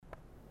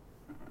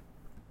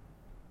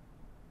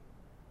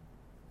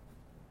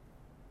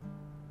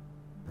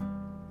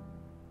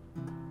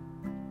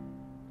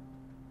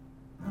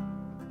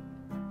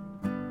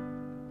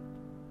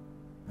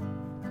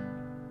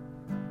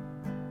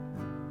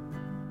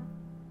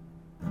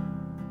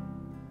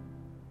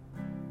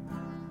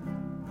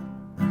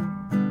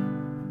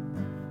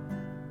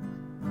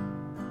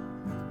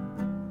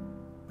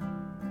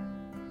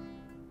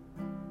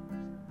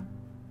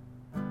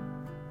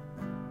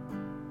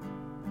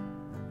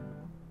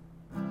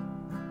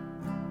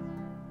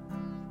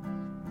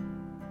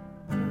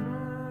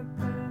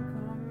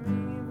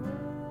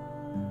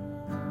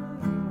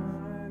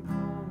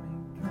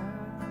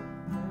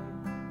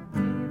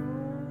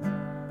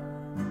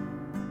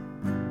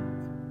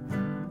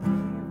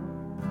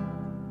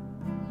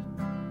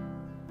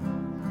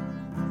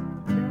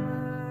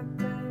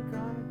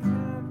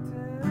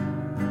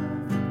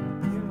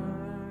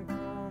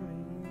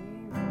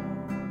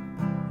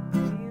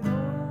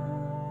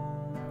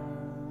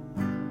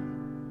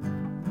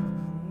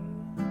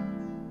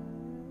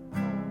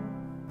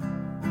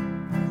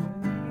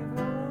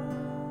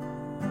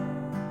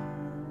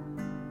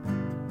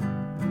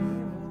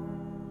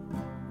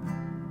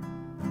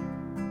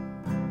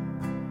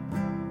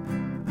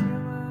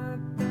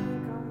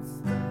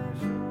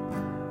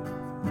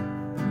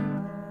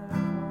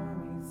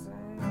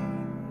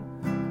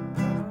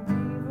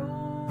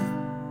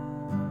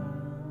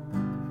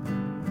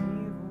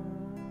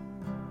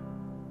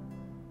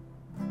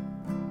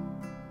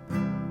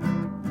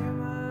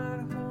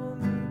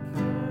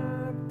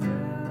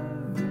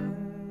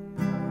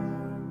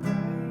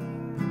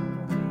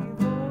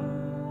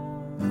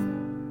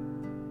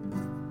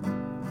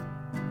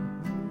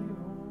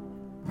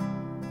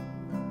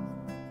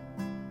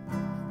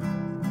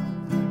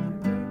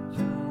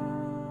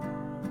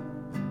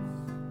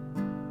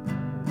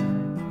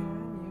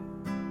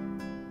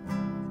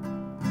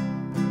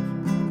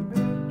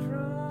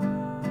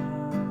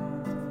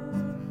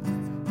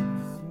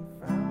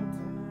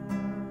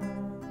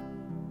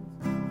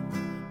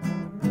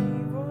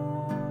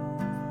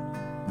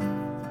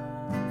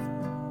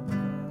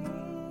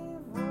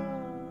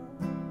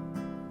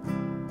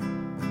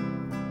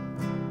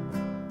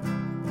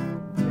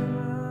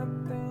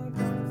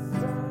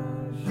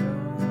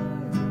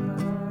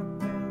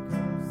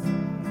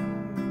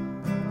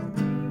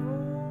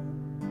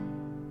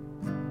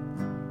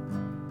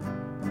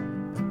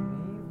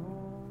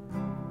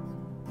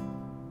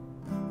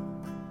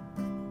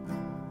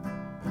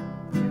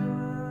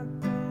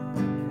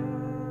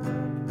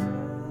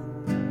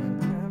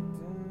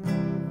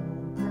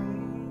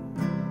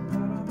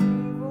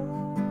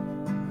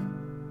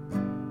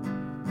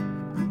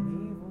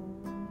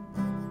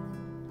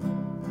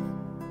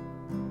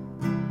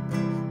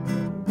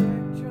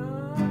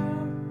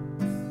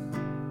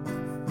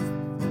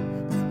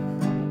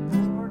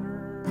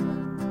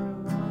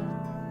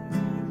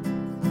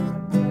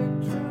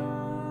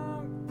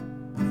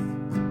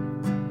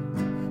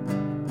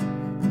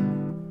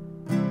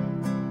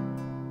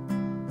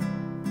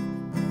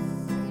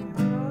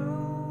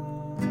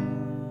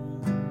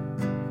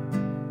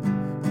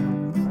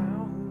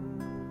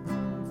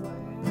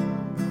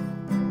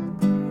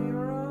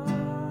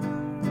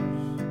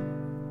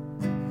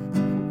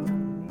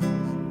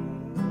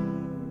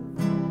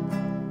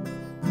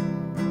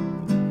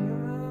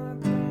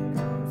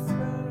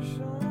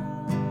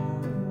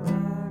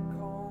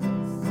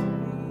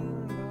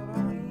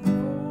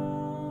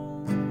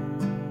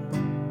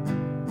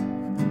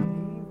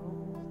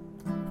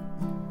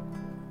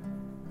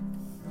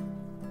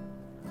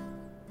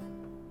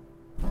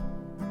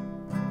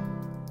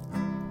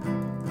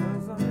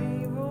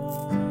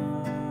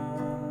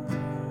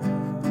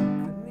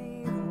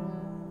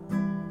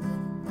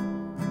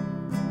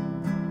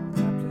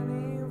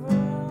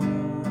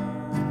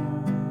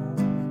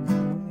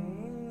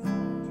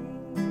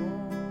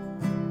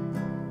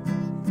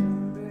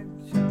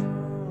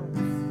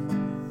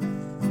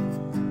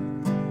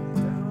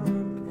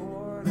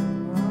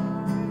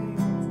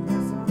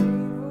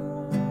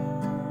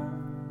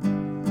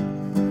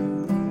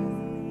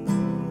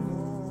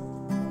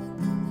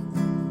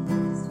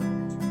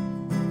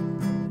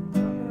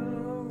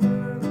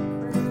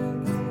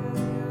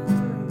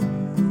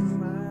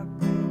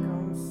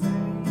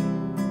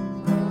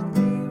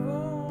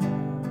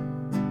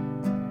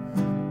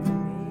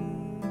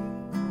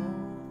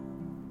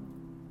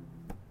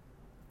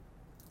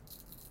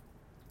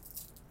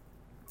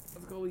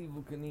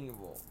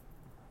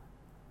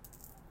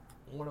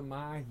One of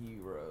my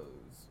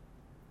heroes.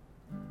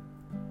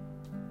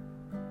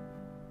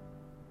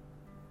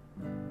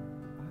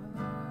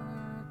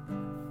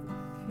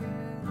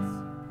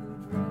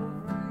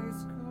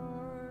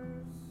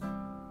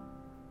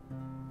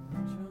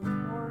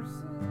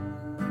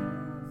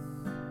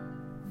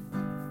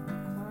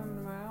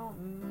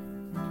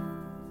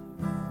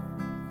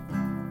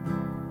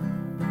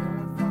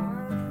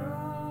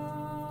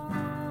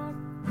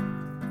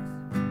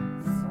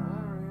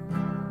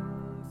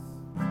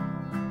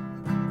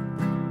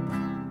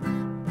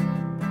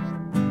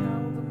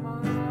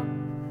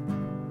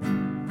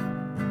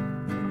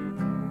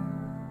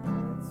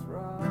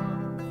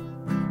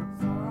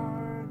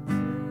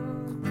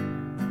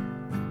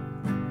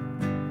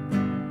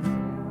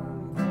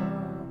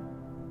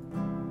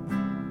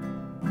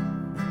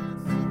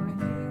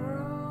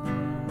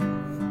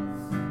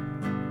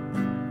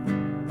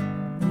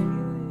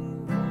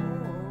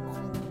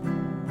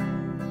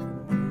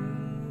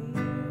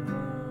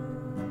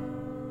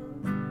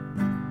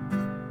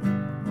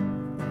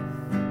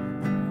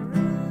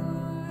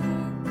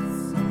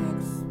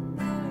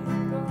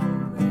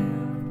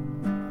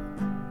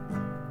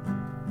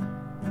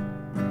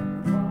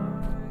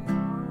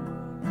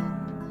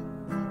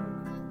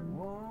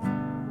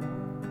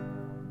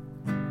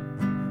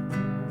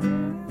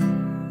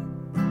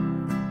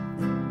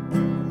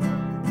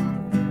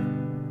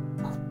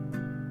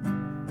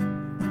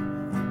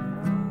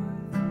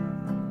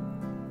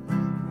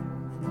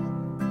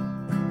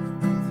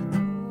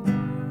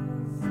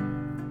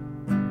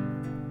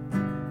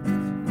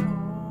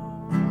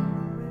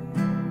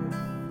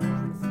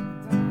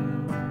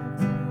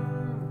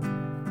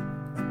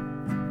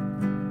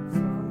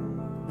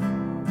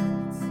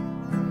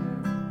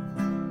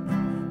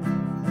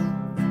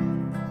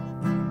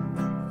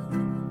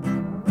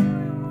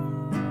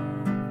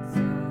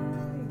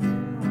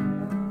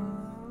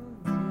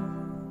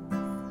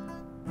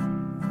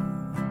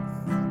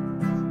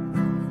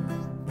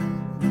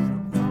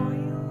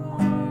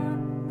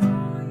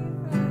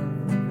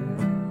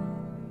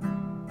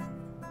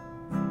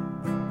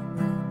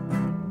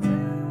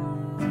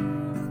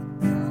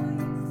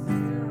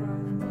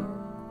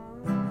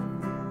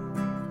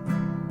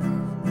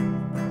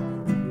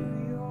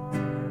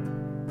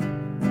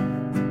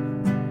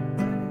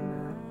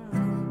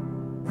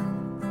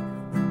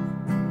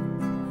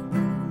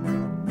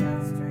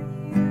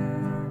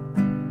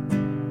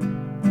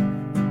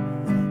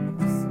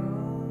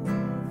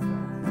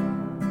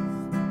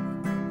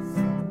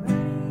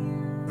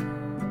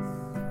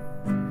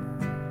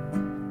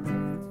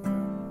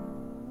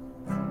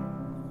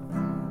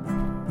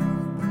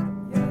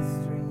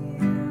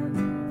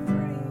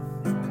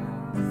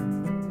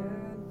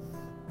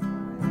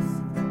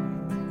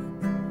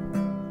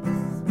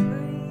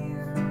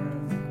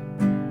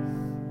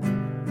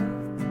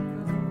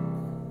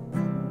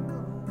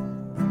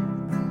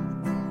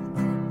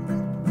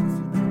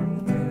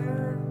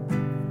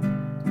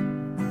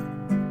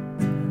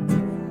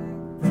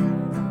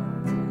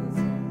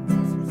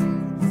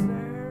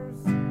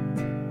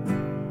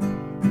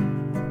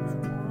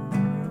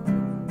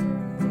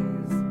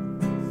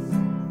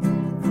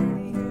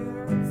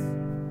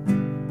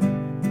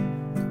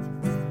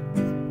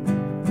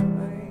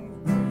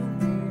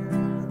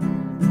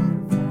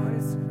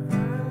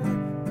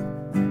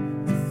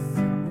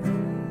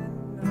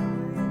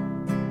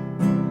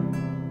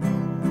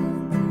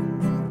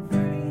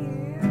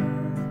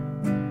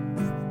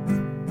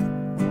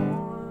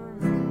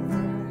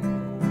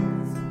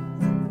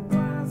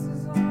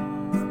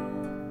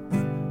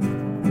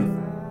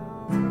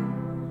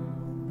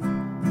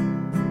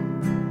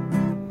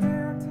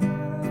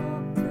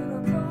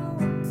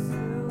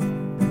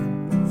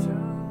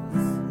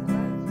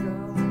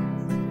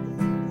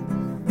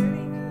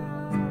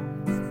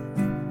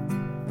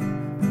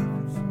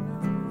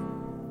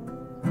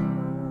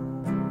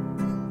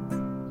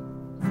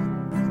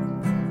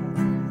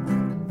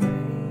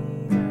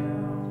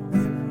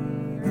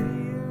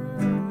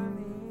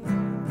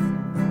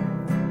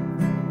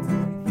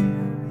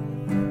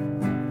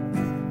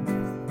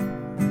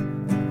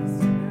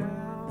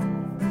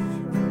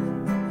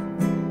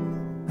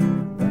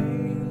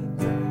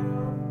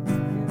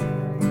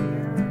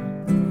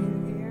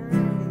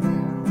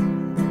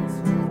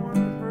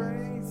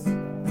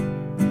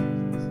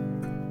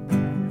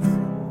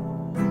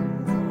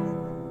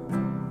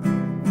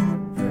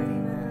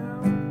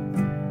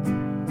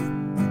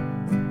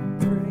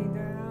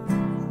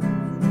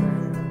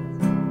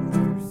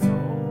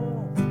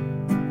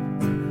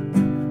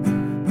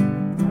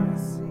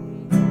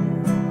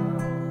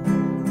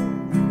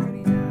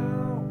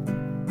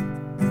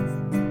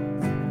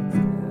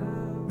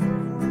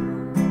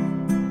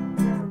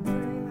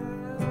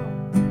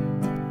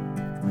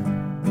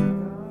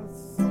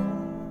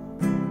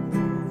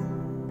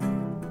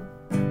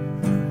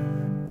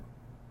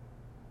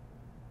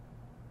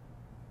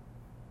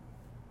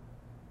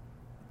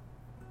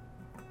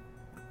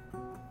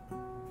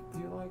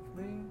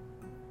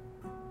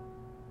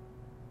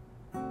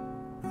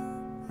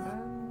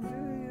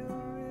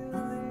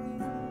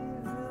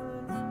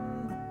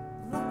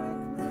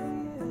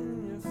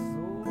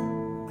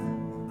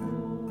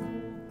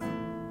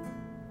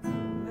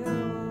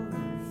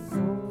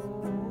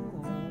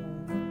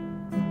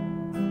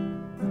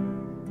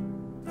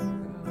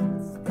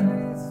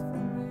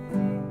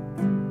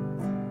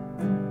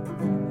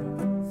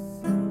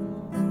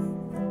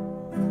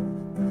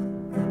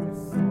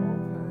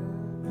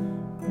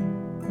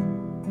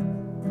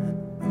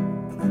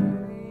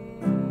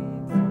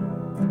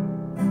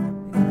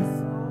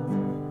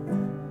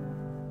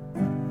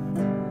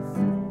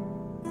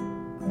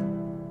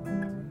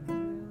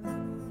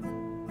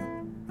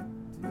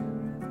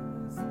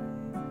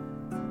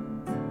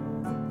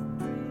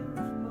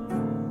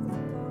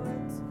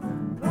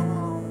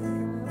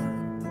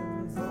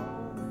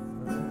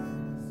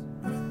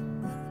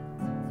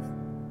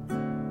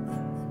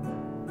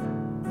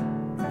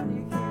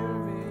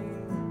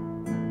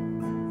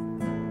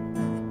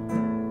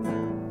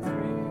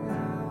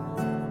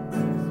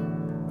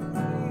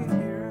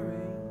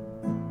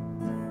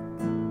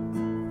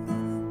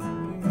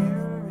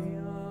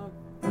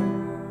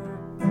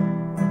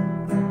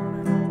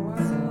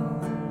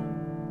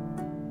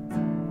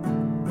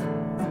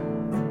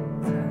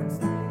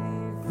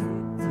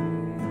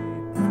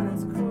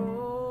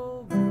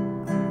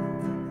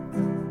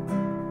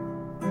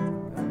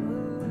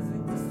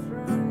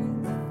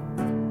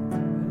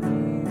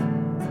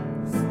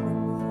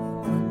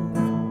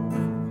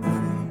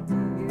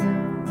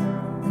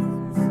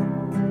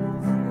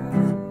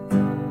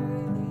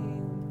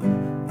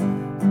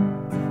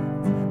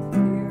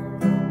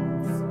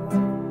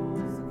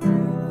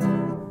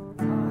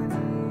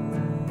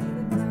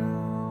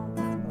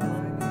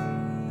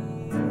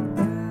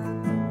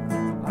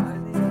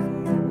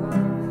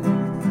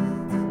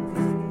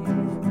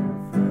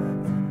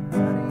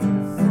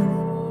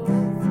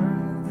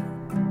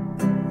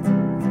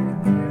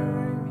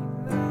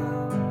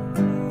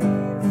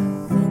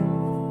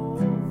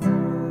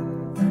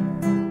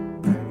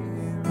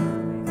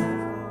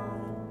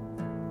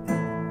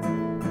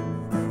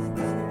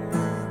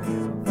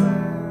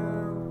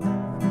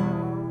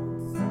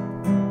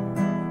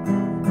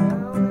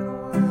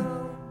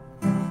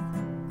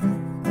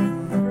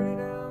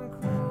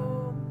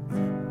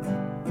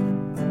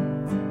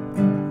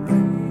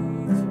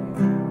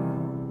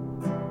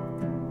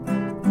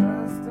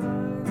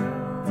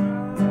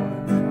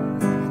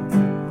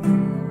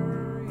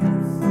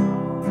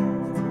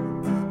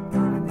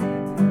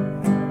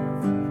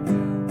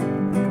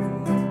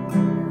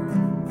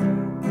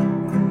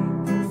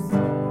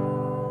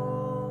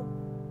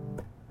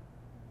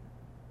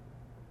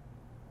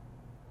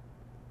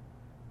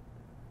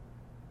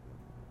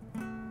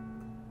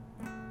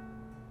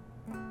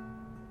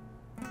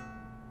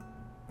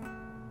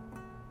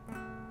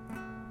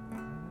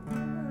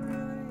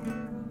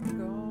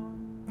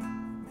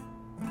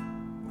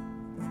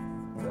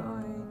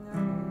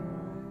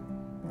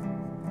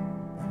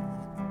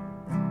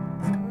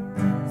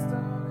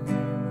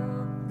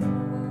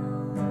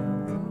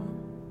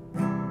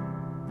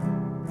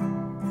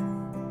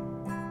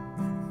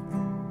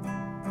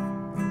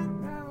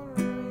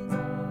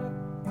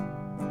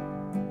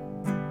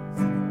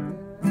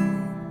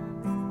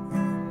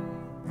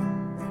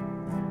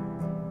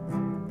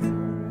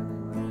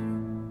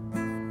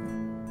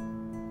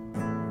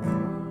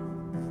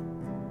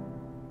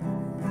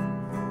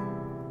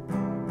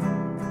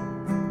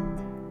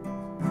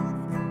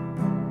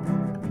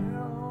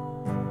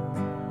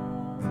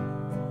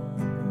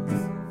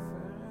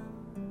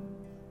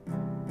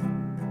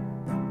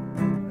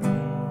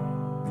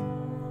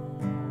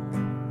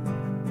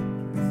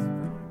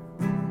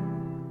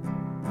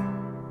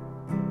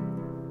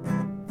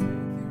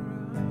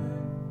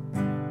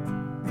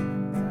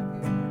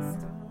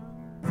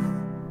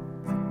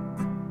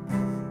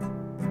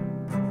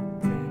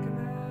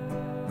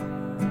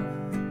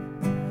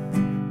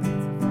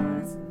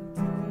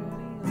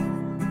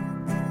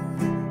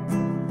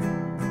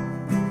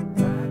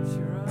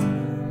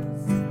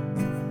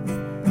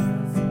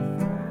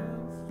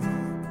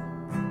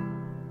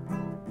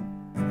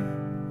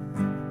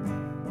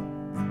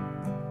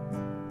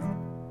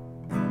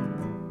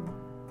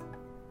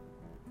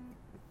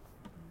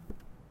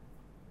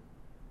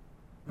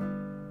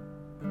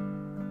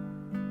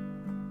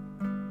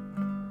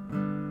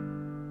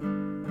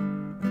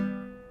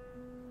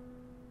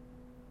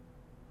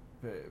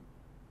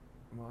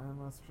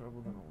 less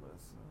trouble than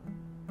Alyssa.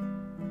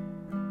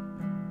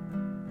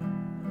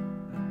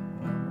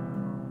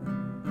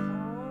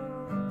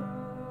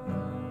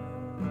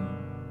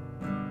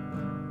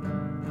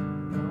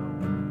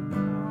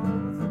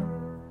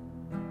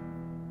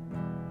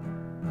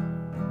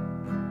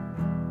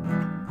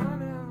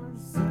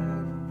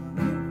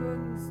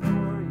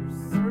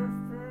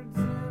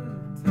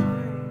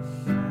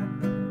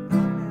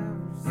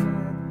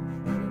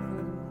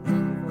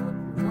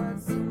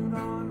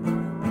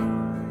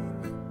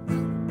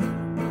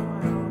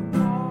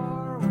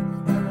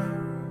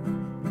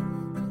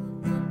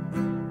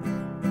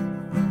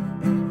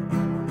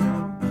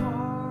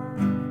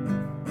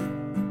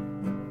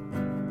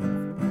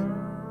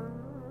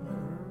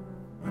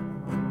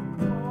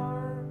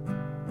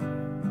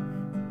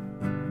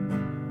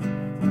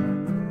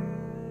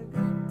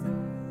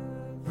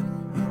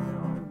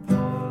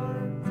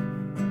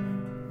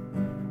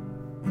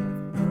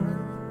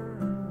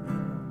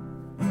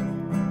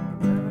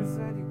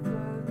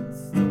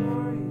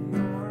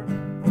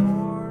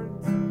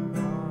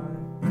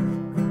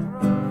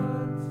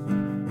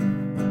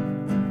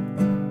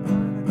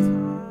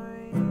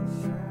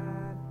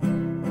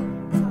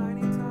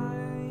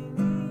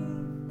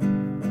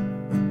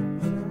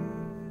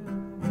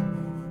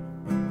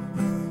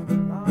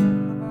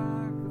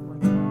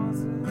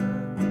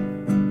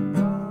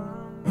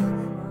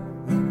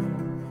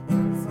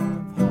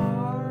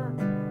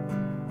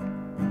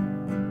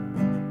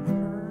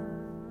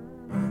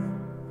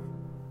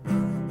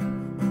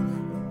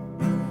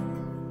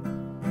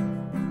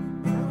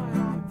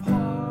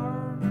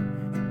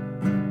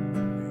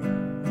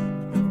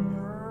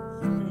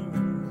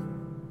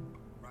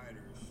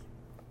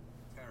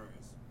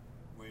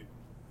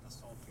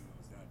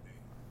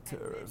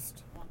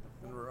 Terrorist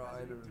and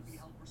riders. To be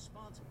held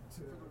responsible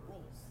for the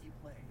role he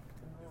played.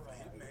 If a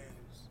hitman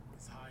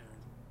is hired,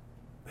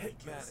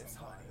 Hitman is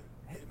hired.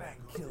 Hitman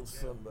kills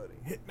somebody.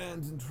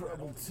 Hitman's in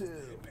trouble too.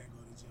 Hitman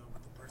go to jail,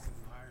 but the person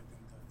who hired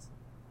them does.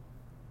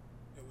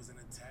 There was an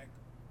attack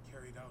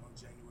carried out on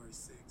January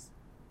 6th,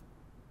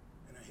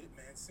 and a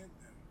hitman sent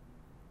them.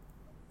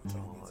 Which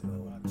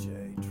Donald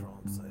J.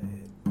 Trump's a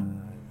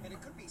hitman. And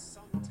it could be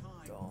some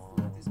time before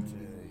this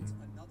concludes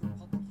another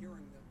public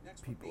hearing. The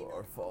next People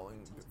are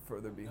falling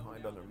further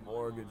behind on their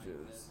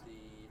mortgages. The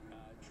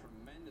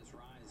tremendous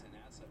rise in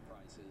asset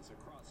prices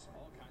across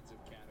all kinds of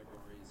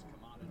categories,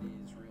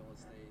 commodities, real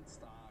estate,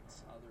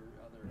 stocks, other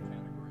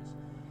categories.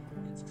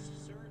 It's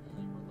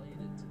certainly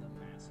related to the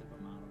massive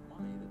amount of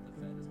money that the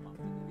Fed has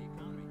pumped into the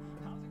economy.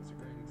 Housing's a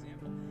great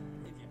example.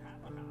 If you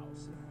have a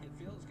house, it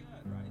feels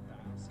good, right? The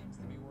house seems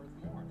to be worth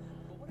more.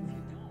 But what if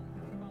you don't?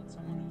 What about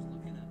someone who's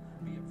looking to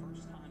be a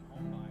first-time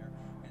home buyer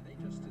and they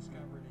just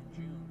discovered in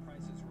June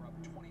prices were up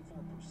 24%.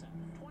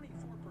 24%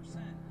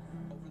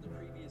 over the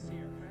previous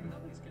year.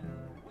 Nobody's getting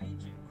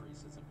wage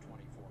increases of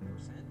 24%.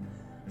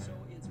 So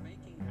it's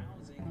making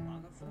housing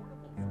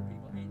unaffordable for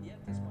people. And yet,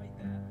 despite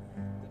that,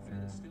 the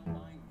Fed is still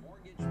buying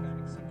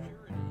mortgage-backed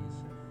securities,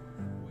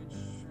 which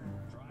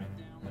drive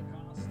down the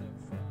cost of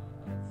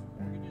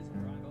mortgages and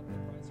drive up the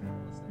price of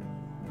real estate.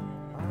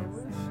 I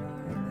wish I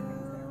knew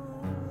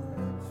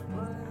which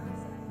way.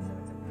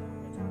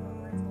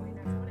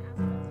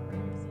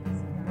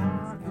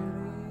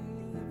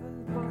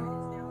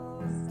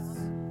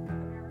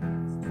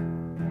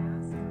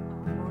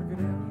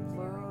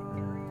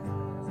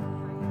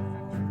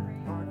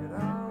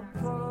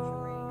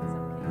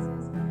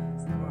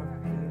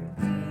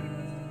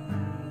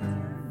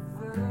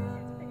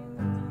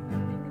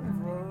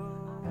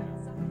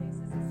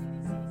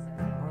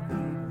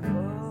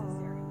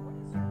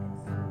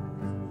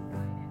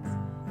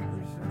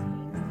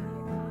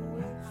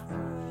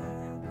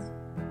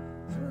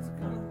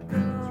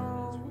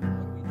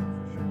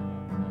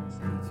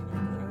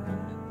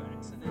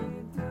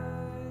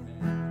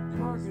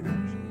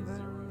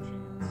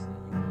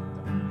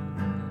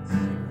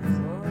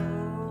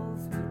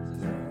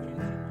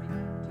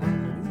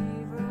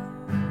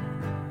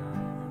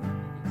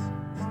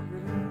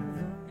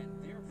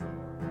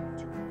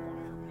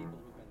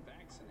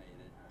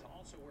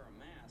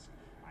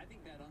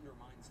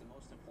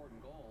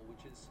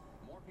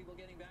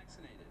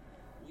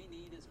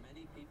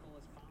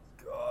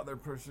 God, they're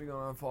pushing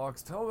on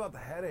Fox. Tell them about the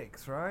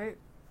headaches, right?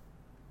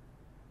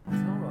 Tell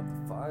them about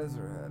the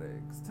Pfizer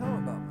headaches. Tell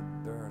them about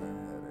Moderna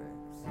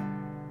headaches.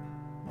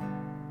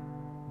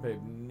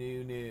 Babe,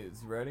 new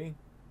news. You ready?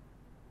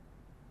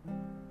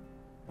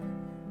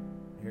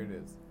 Here it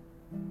is.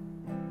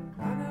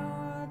 I know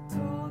I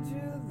told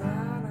you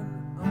that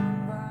an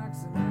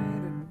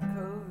unvaccinated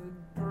COVID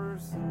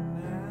person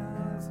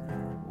has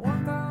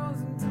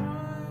 1,000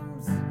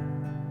 times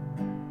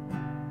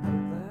the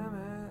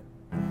limit.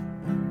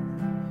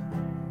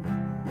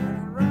 And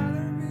I'd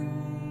rather be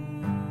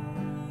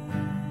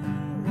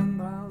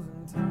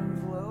 1,000 times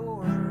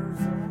lower.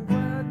 So I'm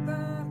glad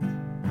that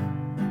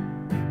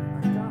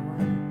I got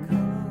my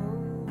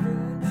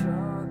COVID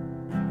shot.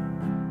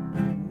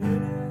 New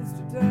news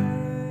today.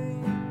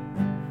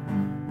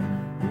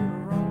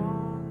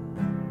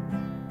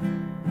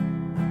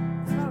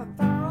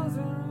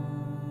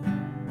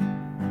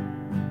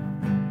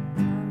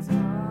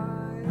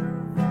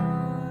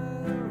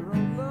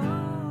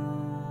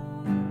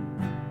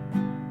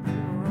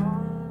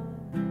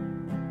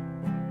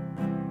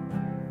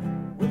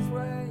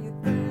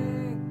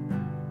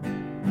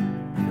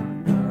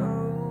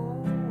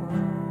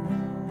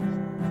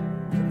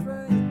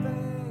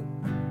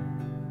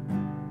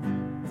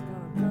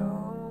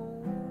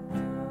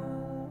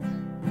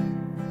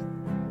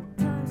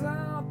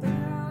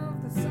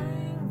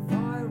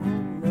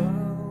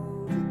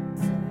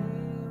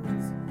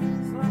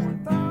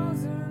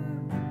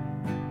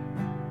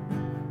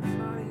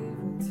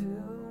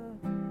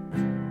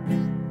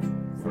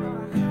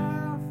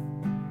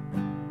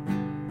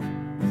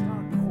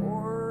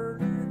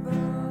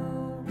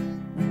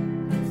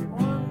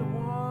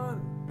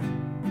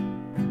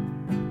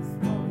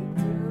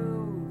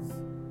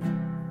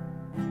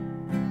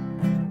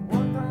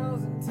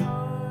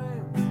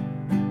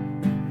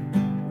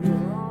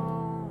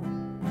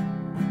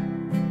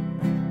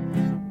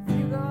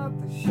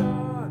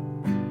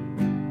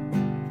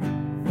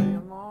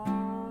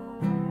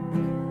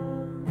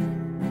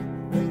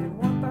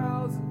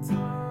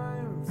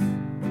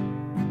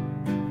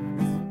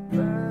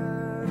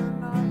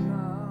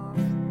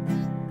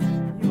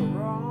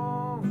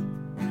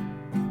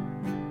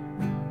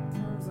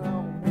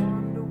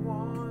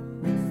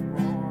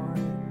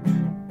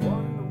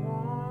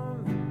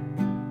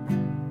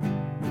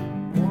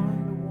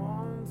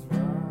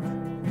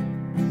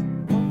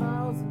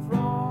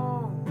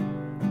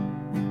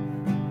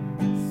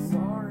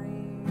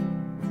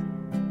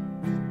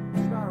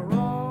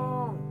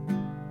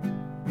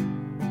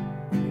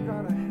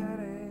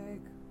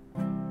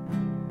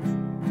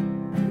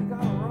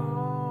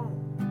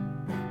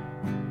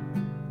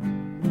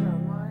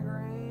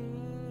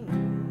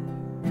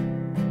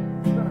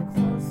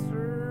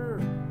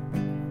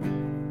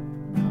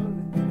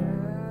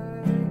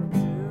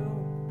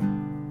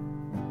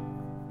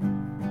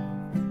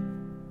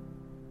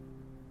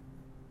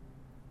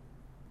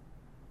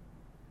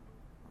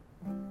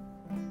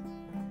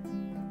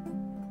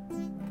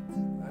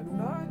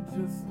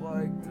 just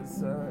like to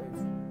say,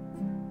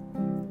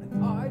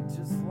 and I'd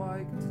just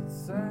like to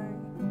say,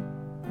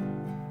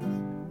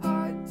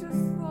 I'd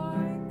just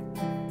like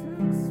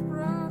to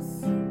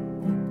express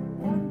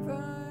one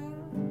thing.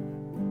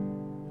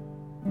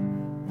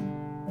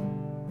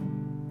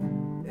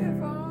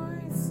 If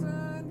I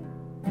said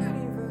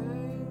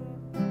anything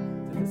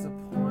to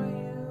disappoint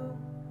you,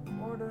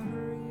 or to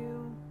hurt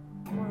you,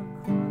 or to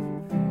cause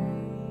you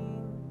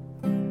pain,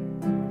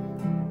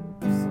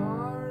 I'm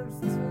sorry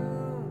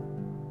too.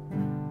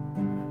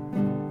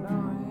 No, I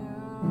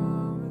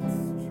am,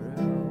 it's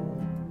true.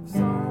 I'm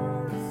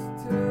sorry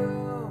too.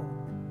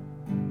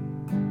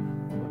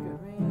 Look at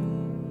me.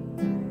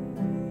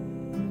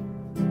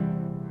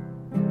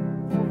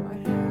 Hold my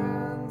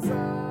hands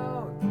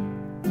out.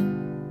 You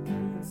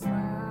can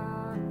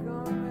smack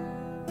 'em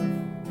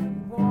if you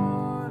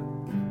want.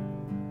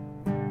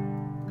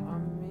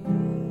 I'm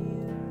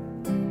mean,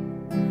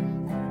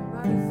 and I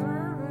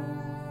deserve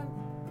it,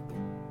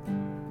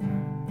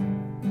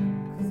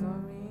 'cause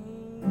I'm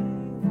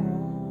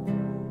evil,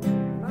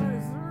 and I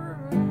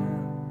deserve it,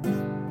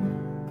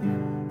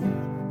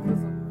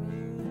 'cause I'm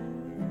mean.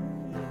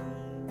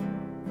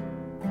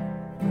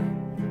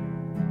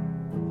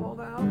 Hold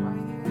out my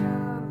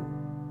hand,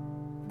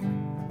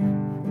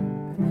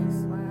 and you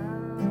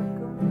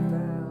smack 'em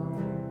down.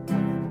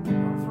 I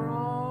was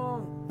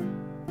wrong,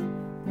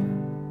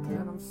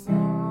 and I'm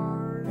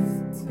sorry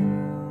too.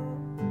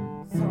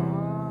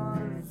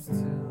 Sorry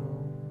too.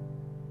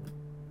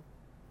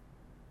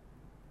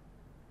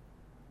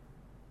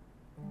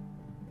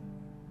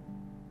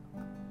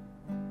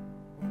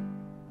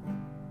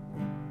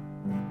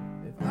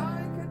 If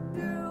I could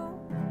do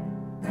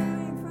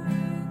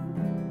anything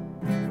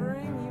to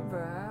bring you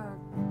back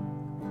to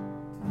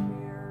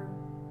here,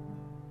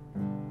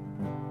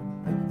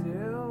 I'd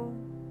do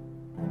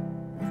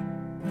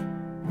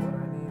what I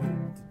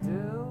needed to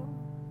do.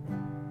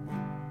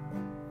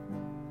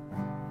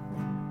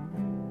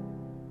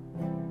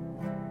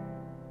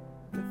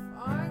 If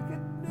I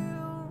could do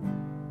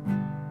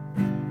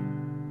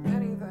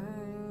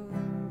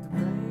anything to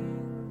bring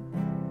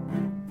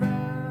you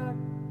back,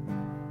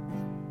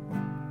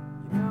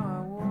 you know I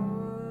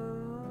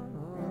would.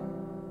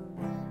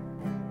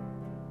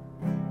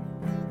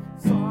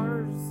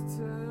 SARS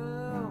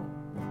too.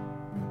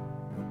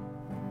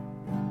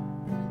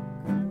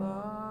 Good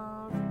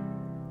luck.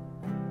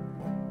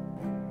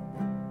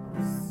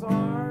 I'm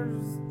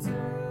SARS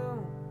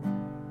too.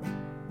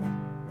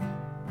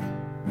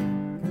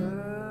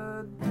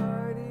 Good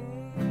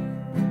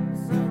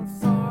tidings. I'm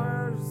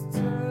SARS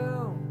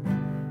too.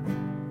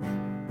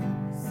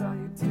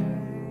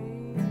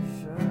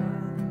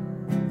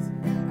 Salutations,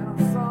 and I'm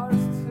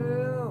SARS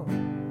too.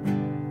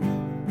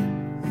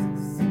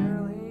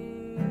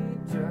 Sincerely,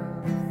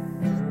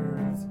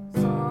 Jeffers.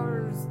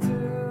 SARS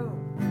too.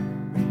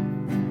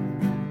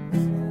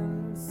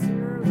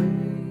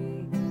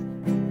 Sincerely,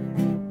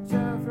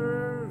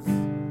 Jeffers.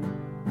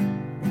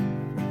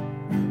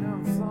 And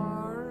I'm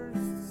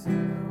SARS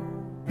too.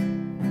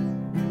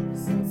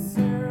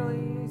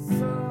 Sincerely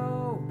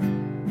so.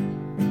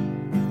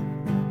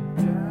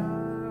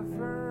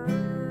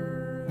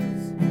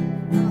 Jeffers,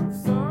 I'm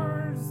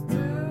SARS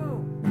too.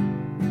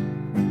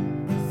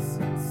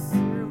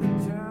 Sincerely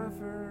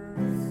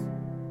Jeffers,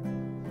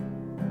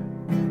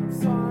 I'm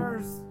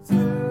SARS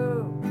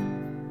too.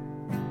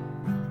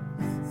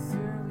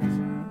 Sincerely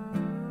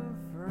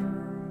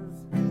Jeffers,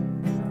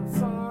 I'm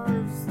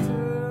SARS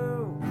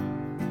too.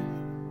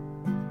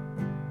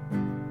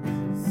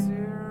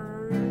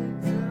 Sincerely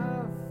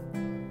Jeff,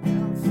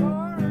 I'm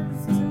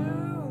SARS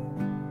too.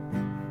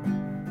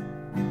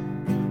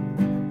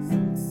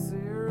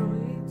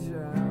 Sincerely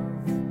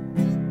Jeff,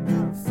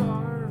 I'm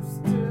SARS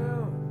too.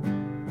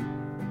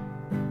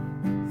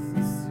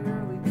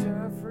 Sincerely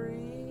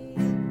Jeffrey,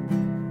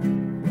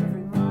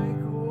 Jeffrey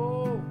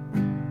Michael,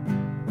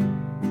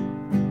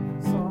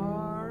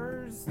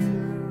 SARS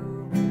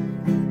too.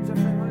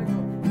 Jeffrey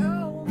Michael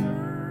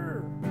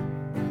Elder,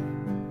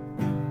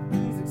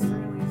 he's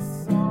extremely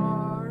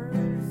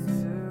SARS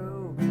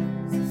too.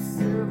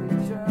 Sincerely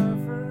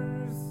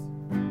Jeffers,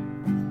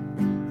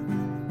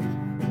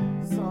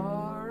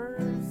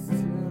 SARS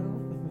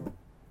too.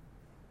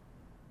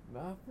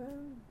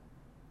 Nothing?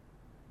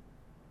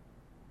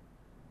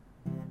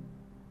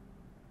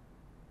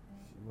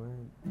 She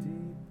went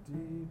deep,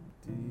 deep,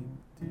 deep,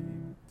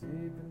 deep,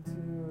 deep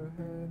into her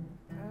head,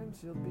 and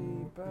she'll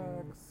be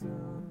back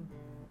soon.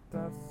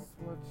 That's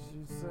what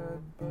she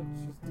said, but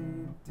she's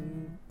deep,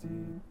 deep,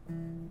 deep,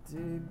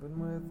 deep in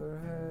with her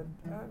head,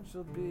 and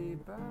she'll be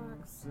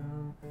back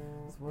soon.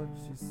 That's what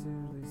she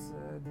seriously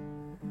said.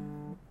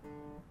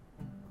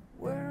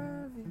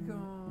 Where have you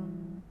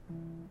gone?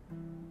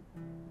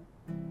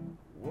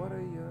 What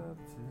are you up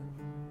to?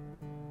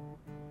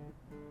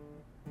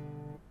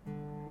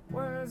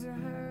 Where's your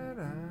head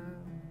at?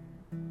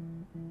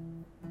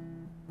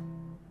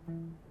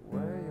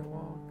 Where you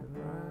walking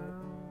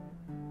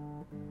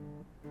round?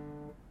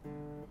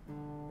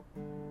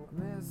 I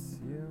miss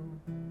you,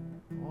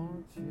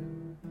 want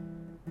you,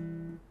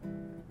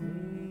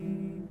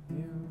 need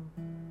you.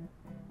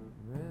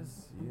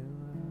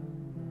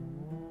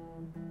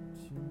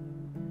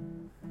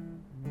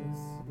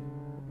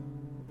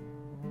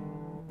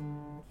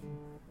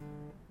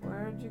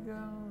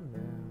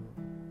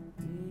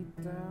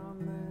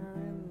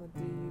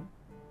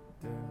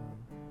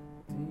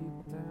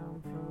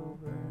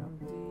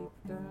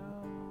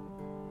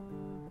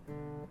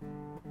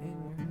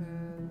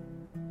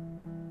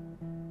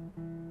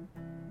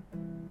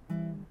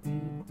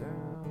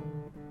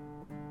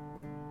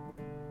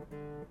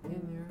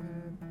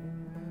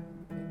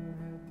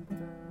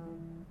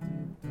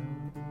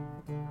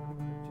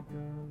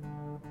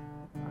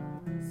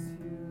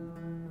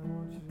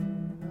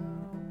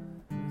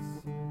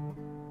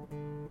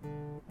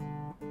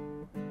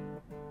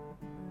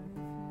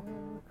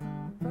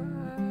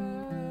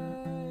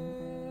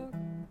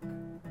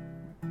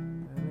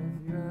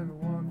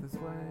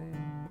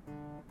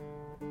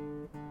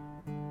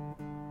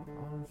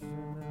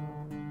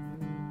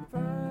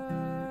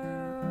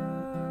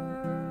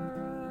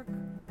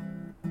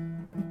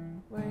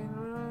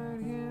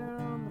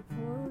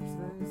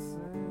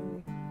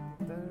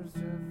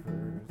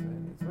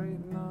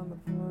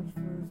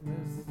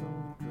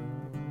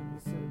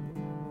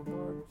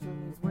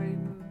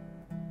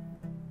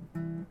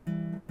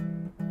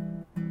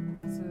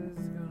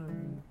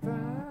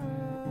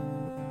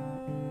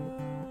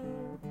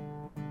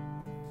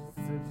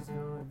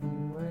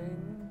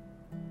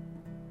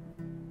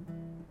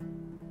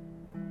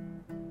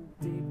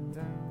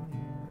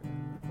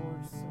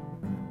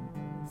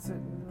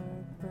 sitting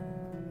right there,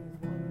 and he's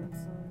wondering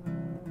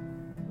somehow,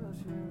 will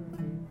she ever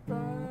be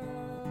back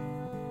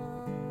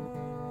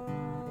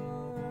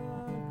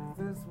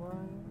this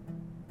way?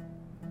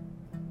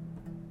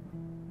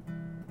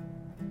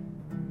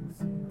 I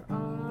see her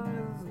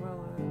eyes as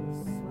well as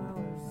smell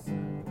her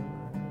scent.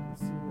 I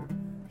see her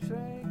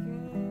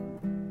shaking.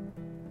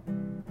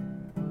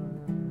 I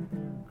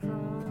hear her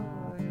cry,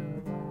 I hear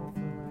her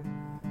laugh,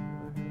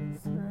 I hear her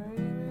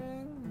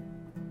screaming.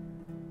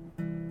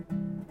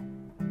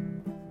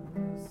 So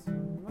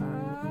listen,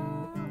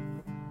 laugh.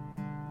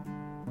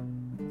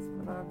 That's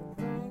what I've been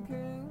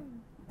thinking.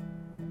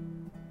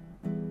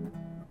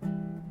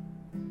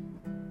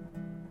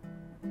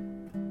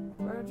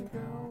 Where'd you go?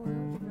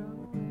 Where'd you go?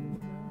 Where'd you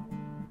go?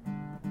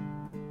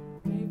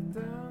 Deep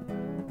down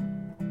there.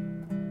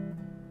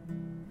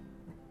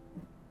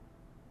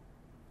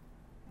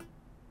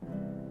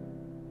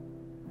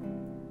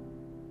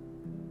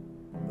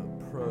 The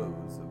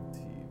pros of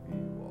TV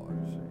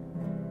watching.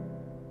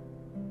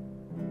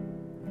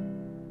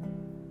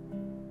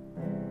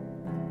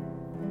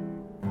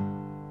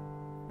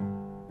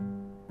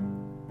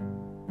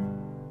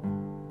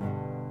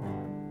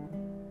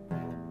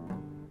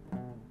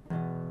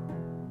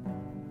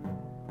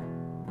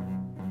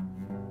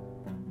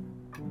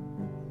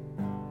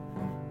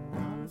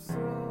 I'm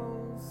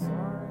so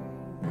sorry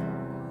I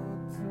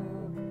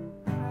took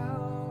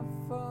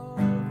half of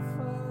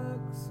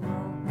Flex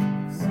Roll.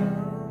 So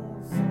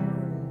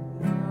sorry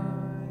I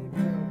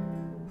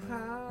took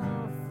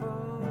half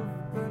of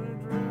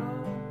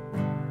Benadryl.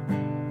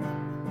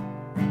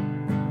 I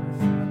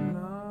shouldn't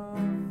have.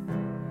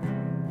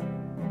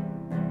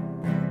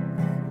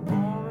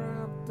 All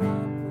wrapped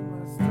up in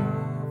my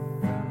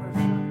stuff, and I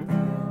shouldn't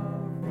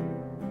have.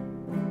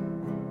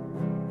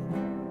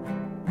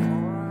 All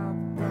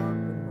wrapped up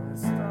in my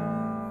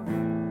stuff,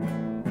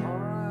 all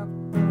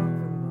wrapped up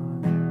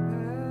in my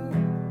head.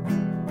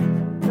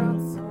 Got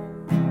so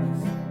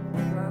much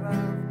that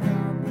I've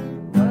got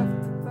left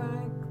to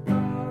think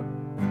about.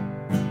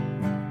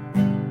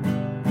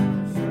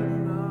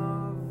 Shouldn't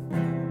have,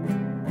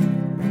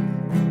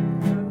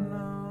 shouldn't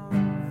have,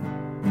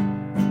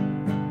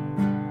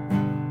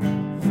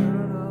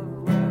 shouldn't have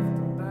left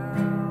them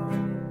down.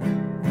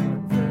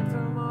 Picked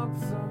them up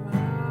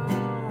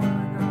somehow, and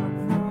I got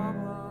a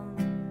problem.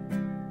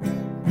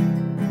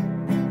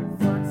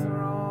 Flex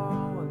are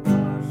all and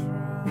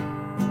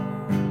mushrooms,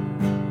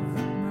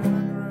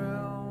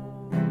 Benadryls.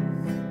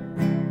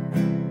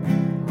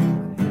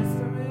 I'm a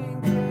histamine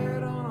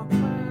kid on a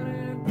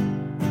planet,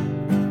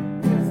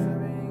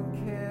 histamine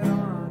kid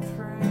on a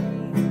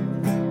train,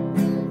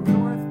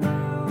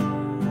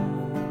 northbound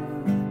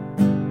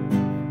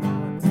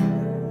on a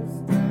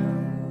Tuesday.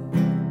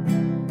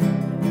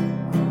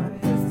 I'm a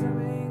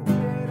histamine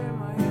kid in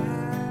my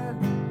head,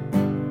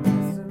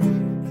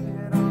 histamine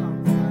kid on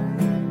a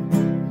plane,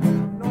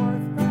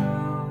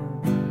 northbound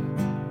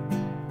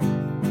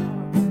on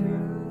a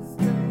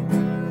Tuesday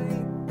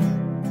night.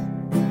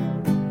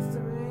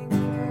 Histamine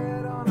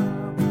kid on a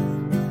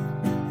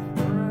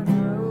Red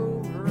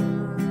Rover.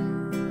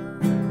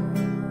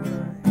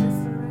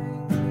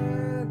 Histamine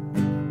kid,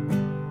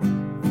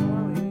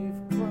 four-leaf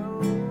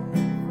clover.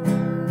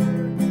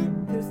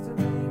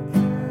 Histamine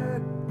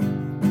kid,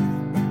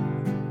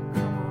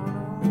 come on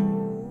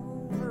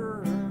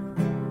over.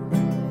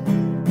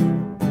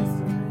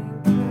 Histamine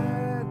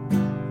kid,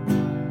 my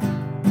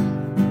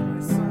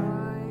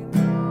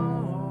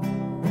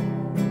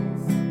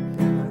signals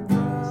in my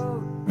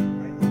throat,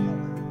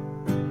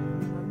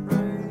 my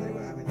brain. They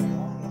were having a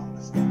long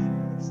discussion.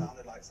 It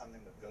sounded like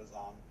something that goes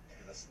on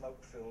in the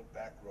smoke-filled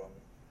back room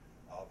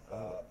of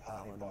party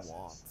Alan bosses.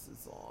 Watts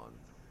is on.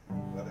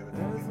 Where they were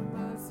There's a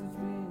talking message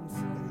being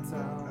sent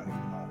out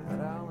that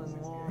Alan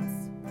wants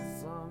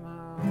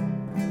somehow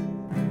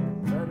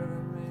better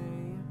than me.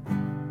 I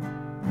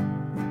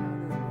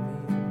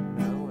didn't even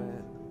know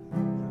it.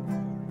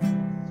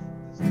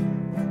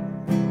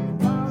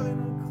 Loud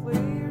and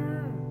clear,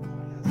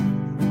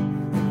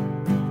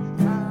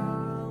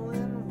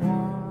 Alan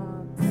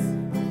Watts.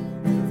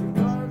 Does he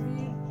love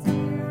you,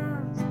 dear?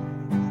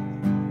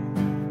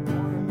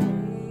 More than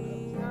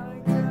me, I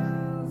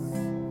guess.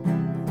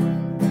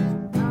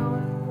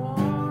 Alan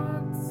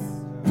Watts.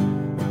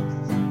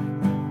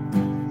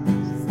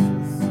 It's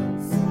just so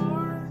sorry.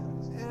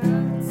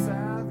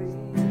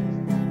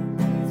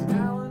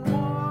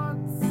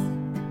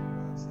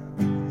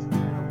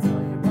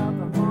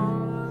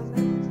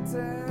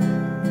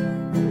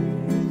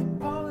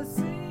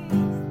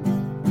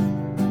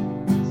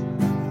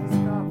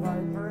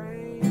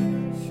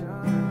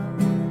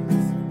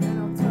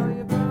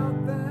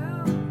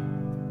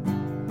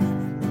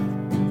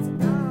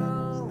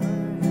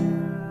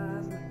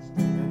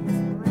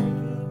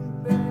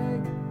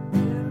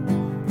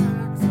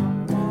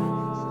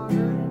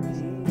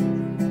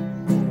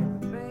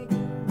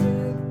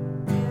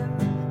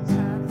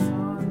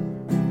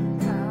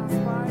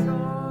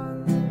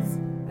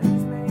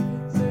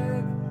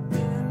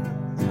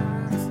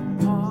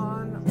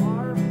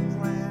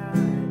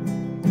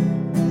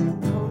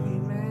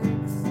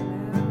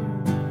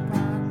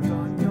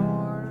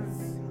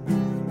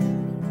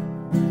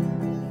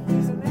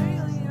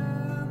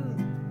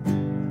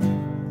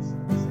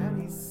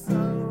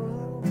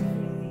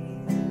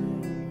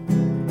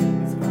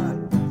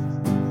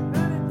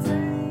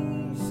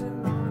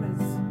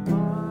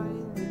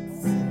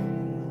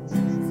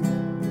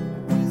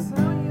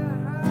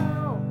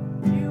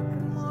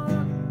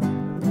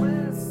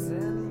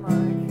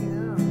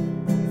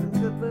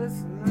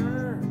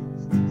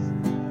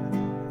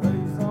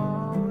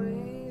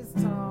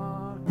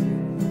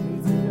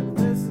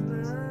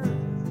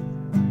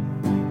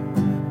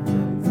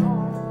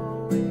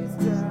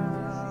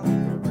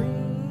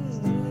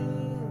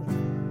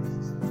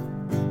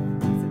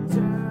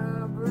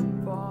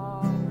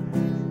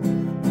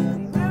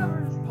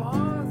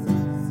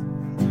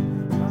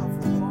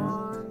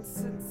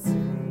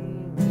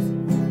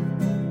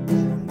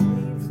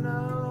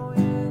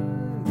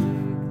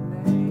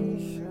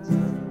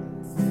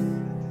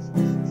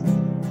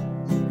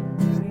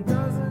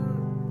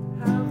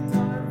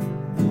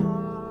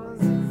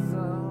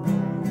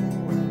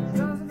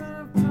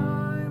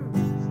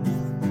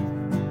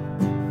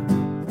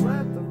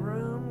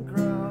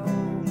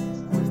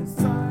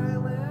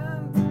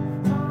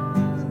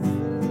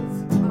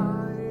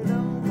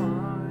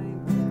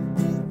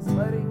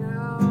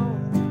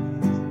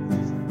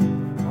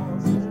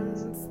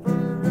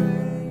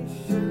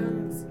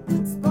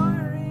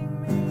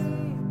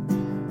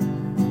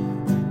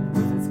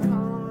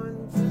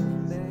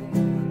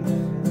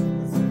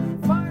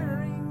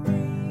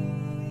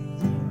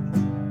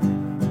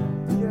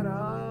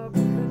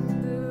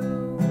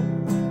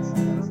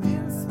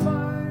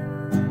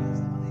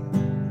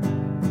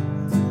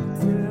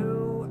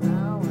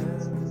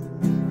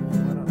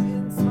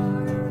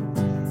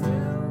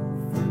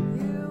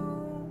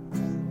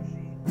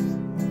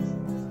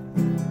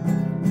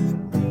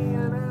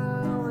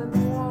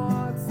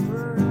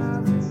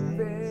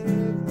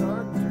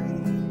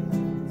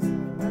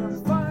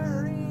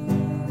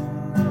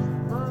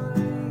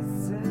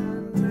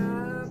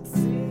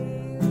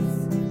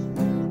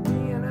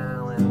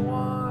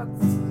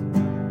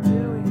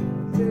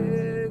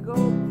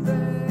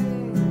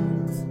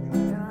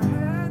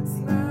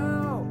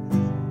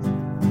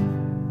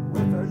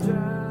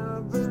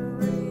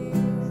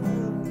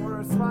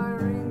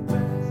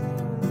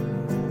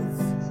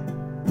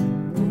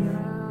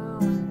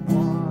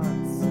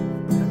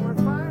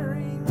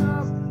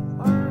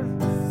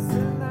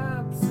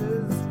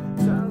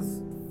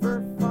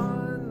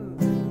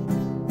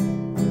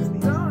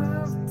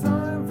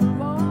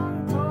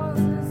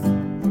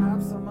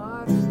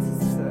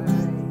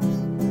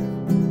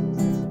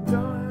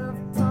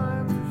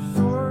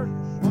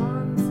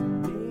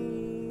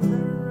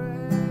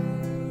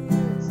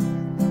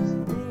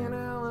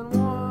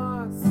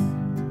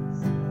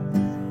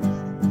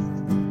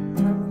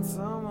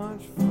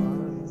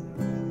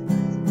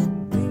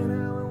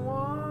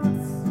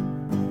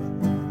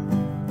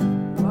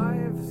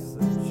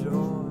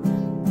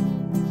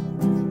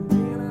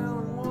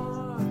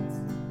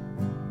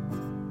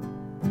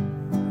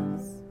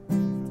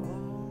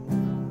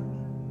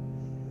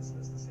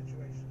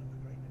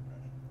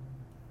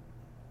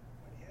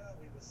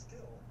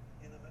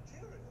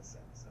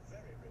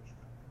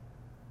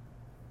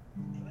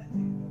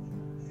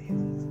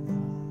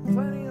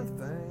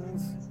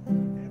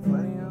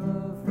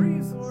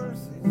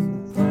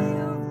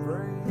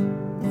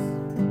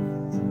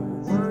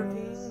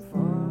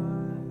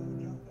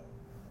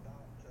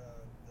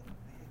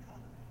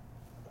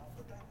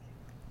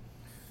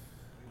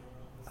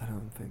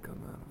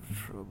 of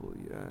trouble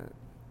yet,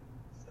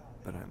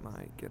 but I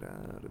might get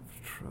out of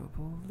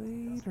trouble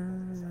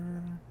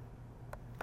later.